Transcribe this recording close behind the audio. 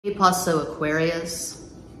Hey, Paso Aquarius.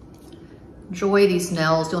 Enjoy these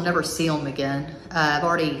nails. You'll never see them again. I've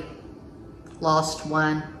already lost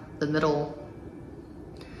one, the middle.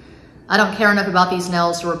 I don't care enough about these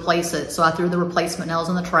nails to replace it, so I threw the replacement nails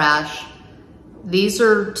in the trash. These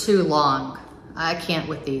are too long. I can't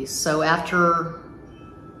with these. So after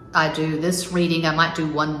I do this reading, I might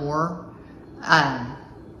do one more.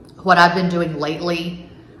 What I've been doing lately,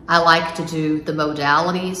 I like to do the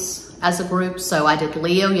modalities as a group. So I did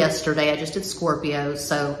Leo yesterday, I just did Scorpio.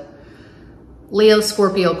 So Leo,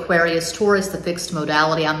 Scorpio, Aquarius, Taurus, the fixed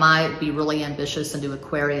modality. I might be really ambitious and do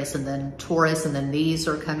Aquarius and then Taurus, and then these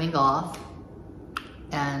are coming off.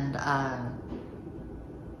 And I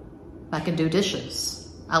can do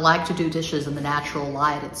dishes. I like to do dishes in the natural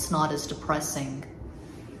light. It's not as depressing.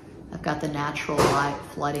 I've got the natural light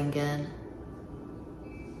flooding in.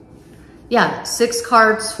 Yeah, 6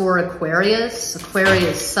 cards for Aquarius.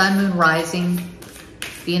 Aquarius, Sun, Moon, Rising,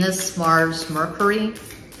 Venus, Mars, Mercury.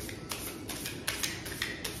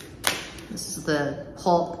 This is the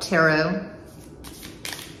Pulp Tarot.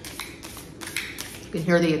 You can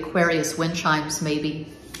hear the Aquarius wind chimes, maybe.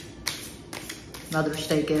 Mother's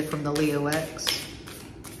Day gift from the Leo X.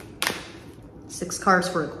 6 cards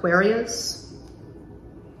for Aquarius.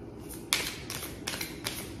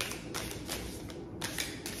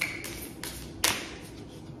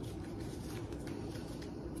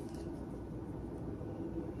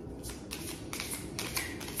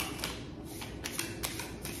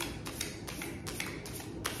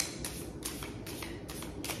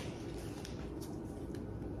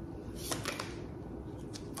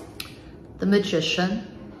 The Magician.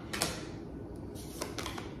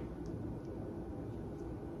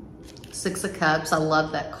 6 of Cups. I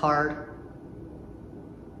love that card.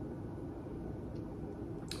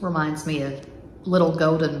 Reminds me of little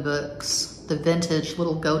golden books, the vintage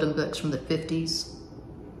little golden books from the 50s.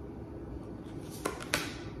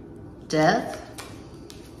 Death.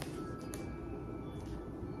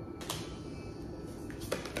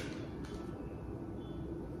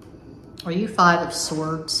 Are you 5 of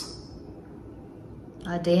Swords?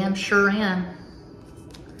 I damn sure am.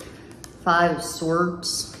 5 of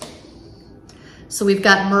Swords. So we've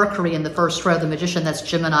got Mercury in the first row, the Magician, that's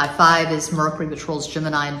Gemini. 5 is Mercury, which rules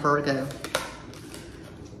Gemini and Virgo.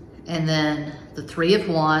 And then the 3 of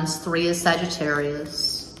Wands, 3 is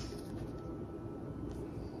Sagittarius.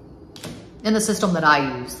 In the system that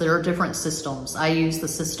I use, there are different systems. I use the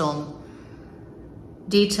system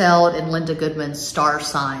detailed in Linda Goodman's Star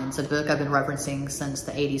Signs, a book I've been referencing since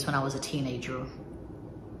the 80s when I was a teenager.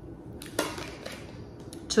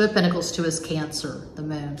 2 of Pentacles, 2 is Cancer, the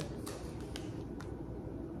Moon.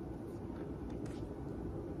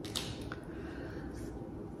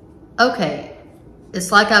 Okay, it's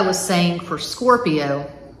like I was saying for Scorpio.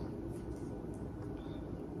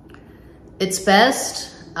 It's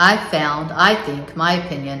best, I think, my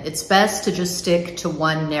opinion, it's best to just stick to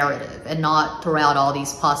one narrative and not throw out all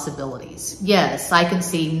these possibilities. Yes, I can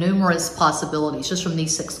see numerous possibilities just from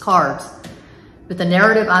these 6 cards. But the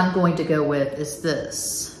narrative I'm going to go with is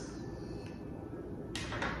this.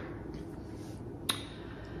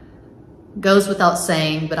 Goes without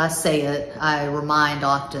saying, but I say it, I remind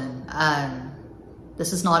often.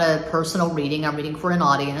 This is not a personal reading. I'm reading for an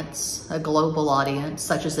audience, a global audience,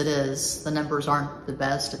 such as it is. The numbers aren't the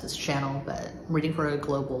best at this channel, but I'm reading for a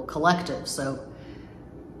global collective. So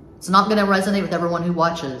it's not going to resonate with everyone who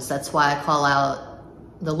watches. That's why I call out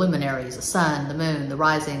the luminaries, the sun, the moon, the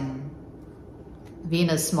rising,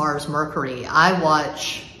 Venus, Mars, Mercury. I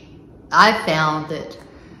found that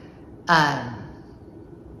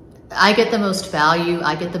I get the most value,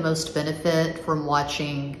 I get the most benefit from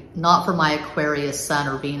watching, not for my Aquarius sun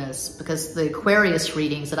or Venus, because the Aquarius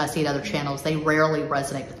readings that I see at other channels, they rarely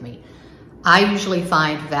resonate with me. I usually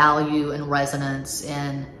find value and resonance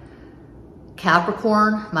in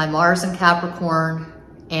Capricorn, my Mars in Capricorn,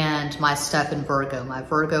 and my stuff in Virgo, my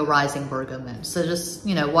Virgo rising, Virgo moon. So just,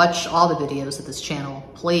 you know, watch all the videos of this channel,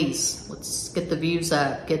 please. Let's get the views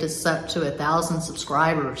up, get us up to 1,000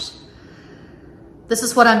 subscribers. This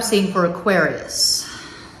is what I'm seeing for Aquarius.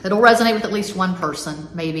 It'll resonate with at least one person,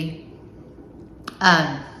 maybe.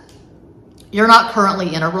 You're not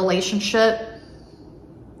currently in a relationship.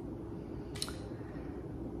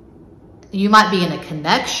 You might be in a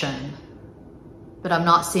connection, but I'm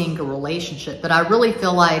not seeing a relationship. But I really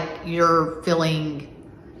feel like you're feeling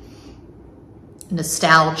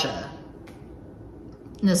nostalgia.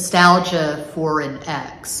 Nostalgia for an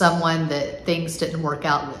ex, someone that things didn't work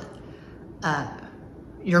out with.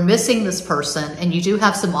 You're missing this person, and you do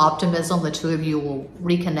have some optimism the 2 of you will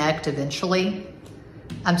reconnect eventually.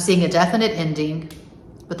 I'm seeing a definite ending,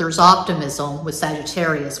 but there's optimism with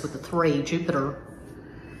Sagittarius, with the 3, Jupiter.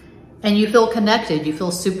 And you feel connected. You feel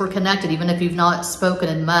super connected, even if you've not spoken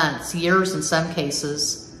in months, years in some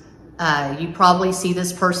cases. You probably see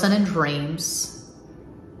this person in dreams.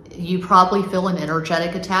 You probably feel an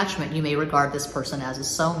energetic attachment. You may regard this person as a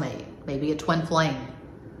soulmate, maybe a twin flame.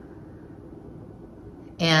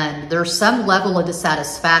 And there's some level of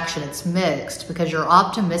dissatisfaction. It's mixed because you're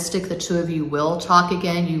optimistic the two of you will talk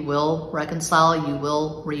again, you will reconcile, you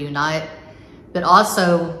will reunite. But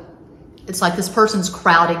also, it's like this person's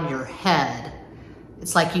crowding your head.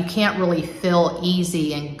 It's like you can't really feel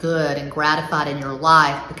easy and good and gratified in your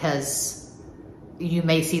life because you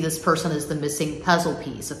may see this person as the missing puzzle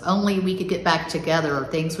piece. If only we could get back together,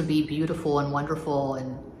 things would be beautiful and wonderful,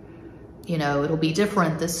 and you know, it'll be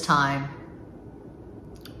different this time.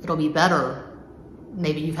 It'll be better.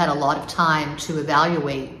 Maybe you've had a lot of time to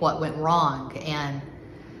evaluate what went wrong and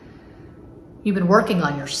you've been working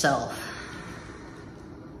on yourself.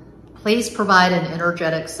 Please provide an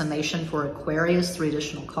energetic summation for Aquarius, 3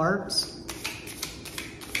 additional cards.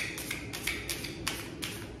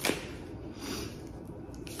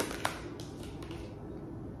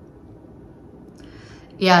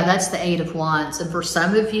 Yeah, that's the 8 of Wands. And for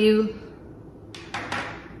some of you,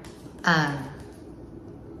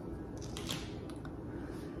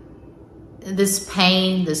 this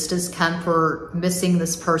pain, this discomfort, missing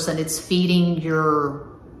this person, it's feeding your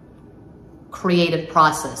creative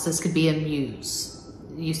process. This could be a muse.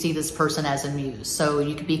 You see this person as a muse. So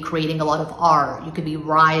you could be creating a lot of art. You could be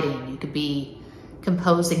writing. You could be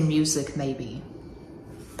composing music, maybe.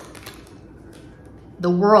 The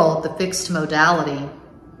World, the fixed modality.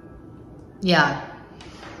 Yeah.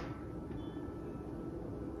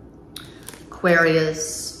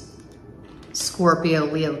 Aquarius, Scorpio,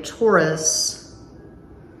 Leo, Taurus.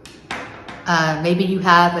 Maybe you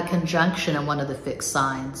have a conjunction in one of the fixed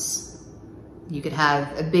signs. You could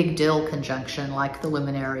have a big deal conjunction like the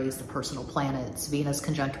luminaries, the personal planets, Venus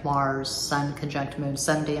conjunct Mars, Sun conjunct Moon,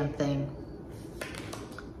 some damn thing.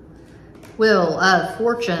 Wheel of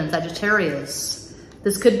Fortune, Sagittarius.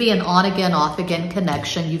 This could be an on-again, off-again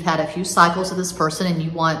connection. You've had a few cycles of this person and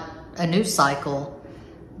you want a new cycle.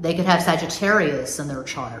 They could have Sagittarius in their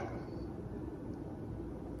chart.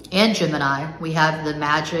 And Gemini. We have the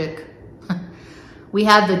magic, we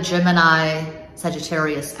have the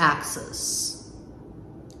Gemini-Sagittarius axis.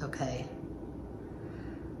 Okay.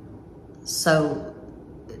 So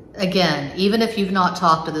again, even if you've not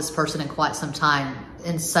talked to this person in quite some time,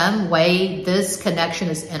 in some way, this connection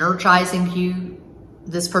is energizing you.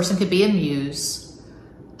 This person could be a muse.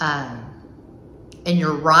 And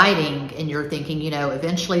you're writing and you're thinking, you know,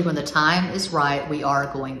 eventually when the time is right, we are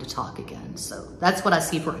going to talk again. So that's what I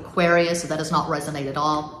see for Aquarius. If that does not resonate at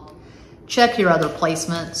all, check your other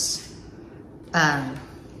placements.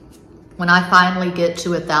 When I finally get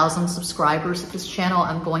to 1,000 subscribers at this channel,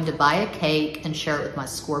 I'm going to buy a cake and share it with my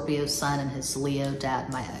Scorpio son and his Leo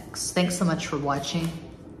dad, my ex. Thanks so much for watching.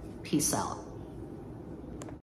 Peace out.